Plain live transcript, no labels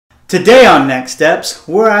Today on Next Steps,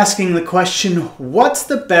 we're asking the question, what's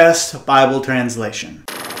the best Bible translation?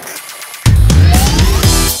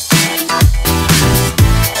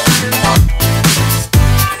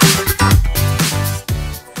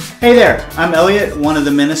 Hey there, I'm Elliot, one of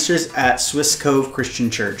the ministers at Swiss Cove Christian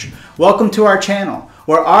Church. Welcome to our channel,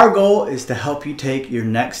 where our goal is to help you take your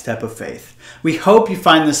next step of faith. We hope you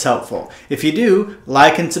find this helpful. If you do,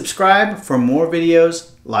 like and subscribe for more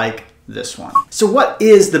videos like this one. So what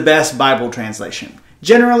is the best Bible translation?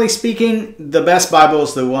 Generally speaking, the best Bible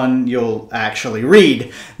is the one you'll actually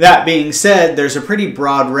read. That being said, there's a pretty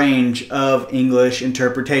broad range of English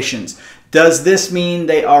interpretations. Does this mean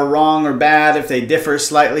they are wrong or bad if they differ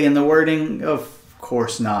slightly in the wording? Of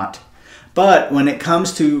course not. But when it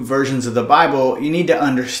comes to versions of the Bible, you need to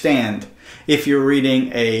understand if you're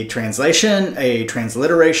reading a translation, a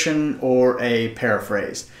transliteration, or a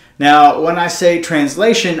paraphrase. Now, when I say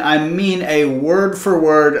translation, I mean a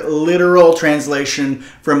word-for-word literal translation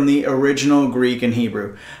from the original Greek and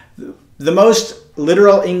Hebrew. The most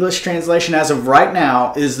literal English translation as of right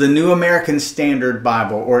now is the New American Standard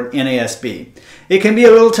Bible, or NASB. It can be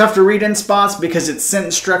a little tough to read in spots because its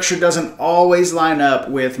sentence structure doesn't always line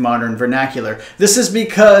up with modern vernacular. This is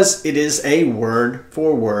because it is a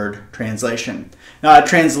word-for-word translation. Now, a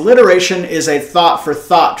transliteration is a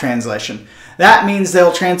thought-for-thought translation. That means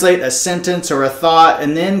they'll translate a sentence or a thought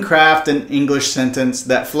and then craft an English sentence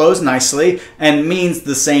that flows nicely and means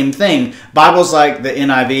the same thing. Bibles like the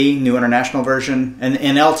NIV, New International Version, and the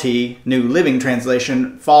NLT, New Living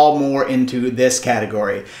Translation, fall more into this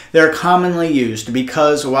category. They're commonly used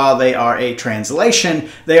because while they are a translation,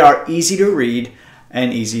 they are easy to read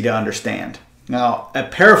and easy to understand. Now, a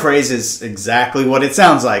paraphrase is exactly what it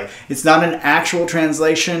sounds like. It's not an actual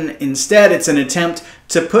translation. Instead, it's an attempt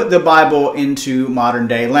to put the Bible into modern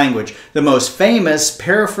day language. The most famous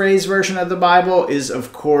paraphrase version of the Bible is,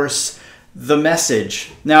 of course, the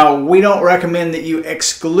Message. Now, we don't recommend that you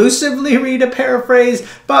exclusively read a paraphrase,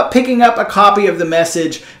 but picking up a copy of the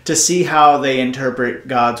Message to see how they interpret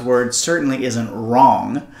God's Word certainly isn't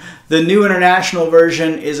wrong. The New International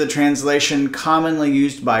Version is a translation commonly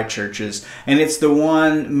used by churches, and it's the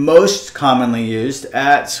one most commonly used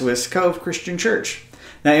at Swiss Cove Christian Church.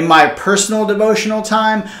 Now, in my personal devotional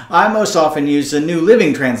time, I most often use the New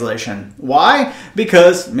Living Translation. Why?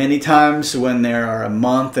 Because many times when there are a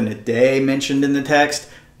month and a day mentioned in the text,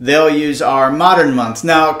 they'll use our modern months.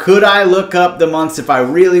 Now, could I look up the months if I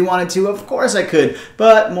really wanted to? Of course I could,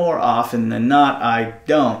 but more often than not, I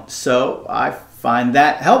don't. So I find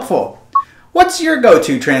that helpful. What's your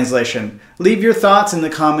go-to translation? Leave your thoughts in the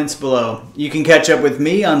comments below. You can catch up with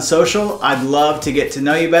me on social. I'd love to get to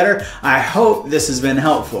know you better. I hope this has been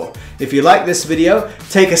helpful. If you like this video,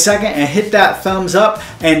 take a second and hit that thumbs up,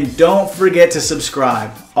 and don't forget to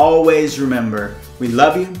subscribe. Always remember, we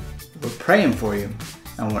love you, we're praying for you,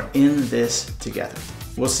 and we're in this together.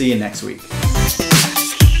 We'll see you next week.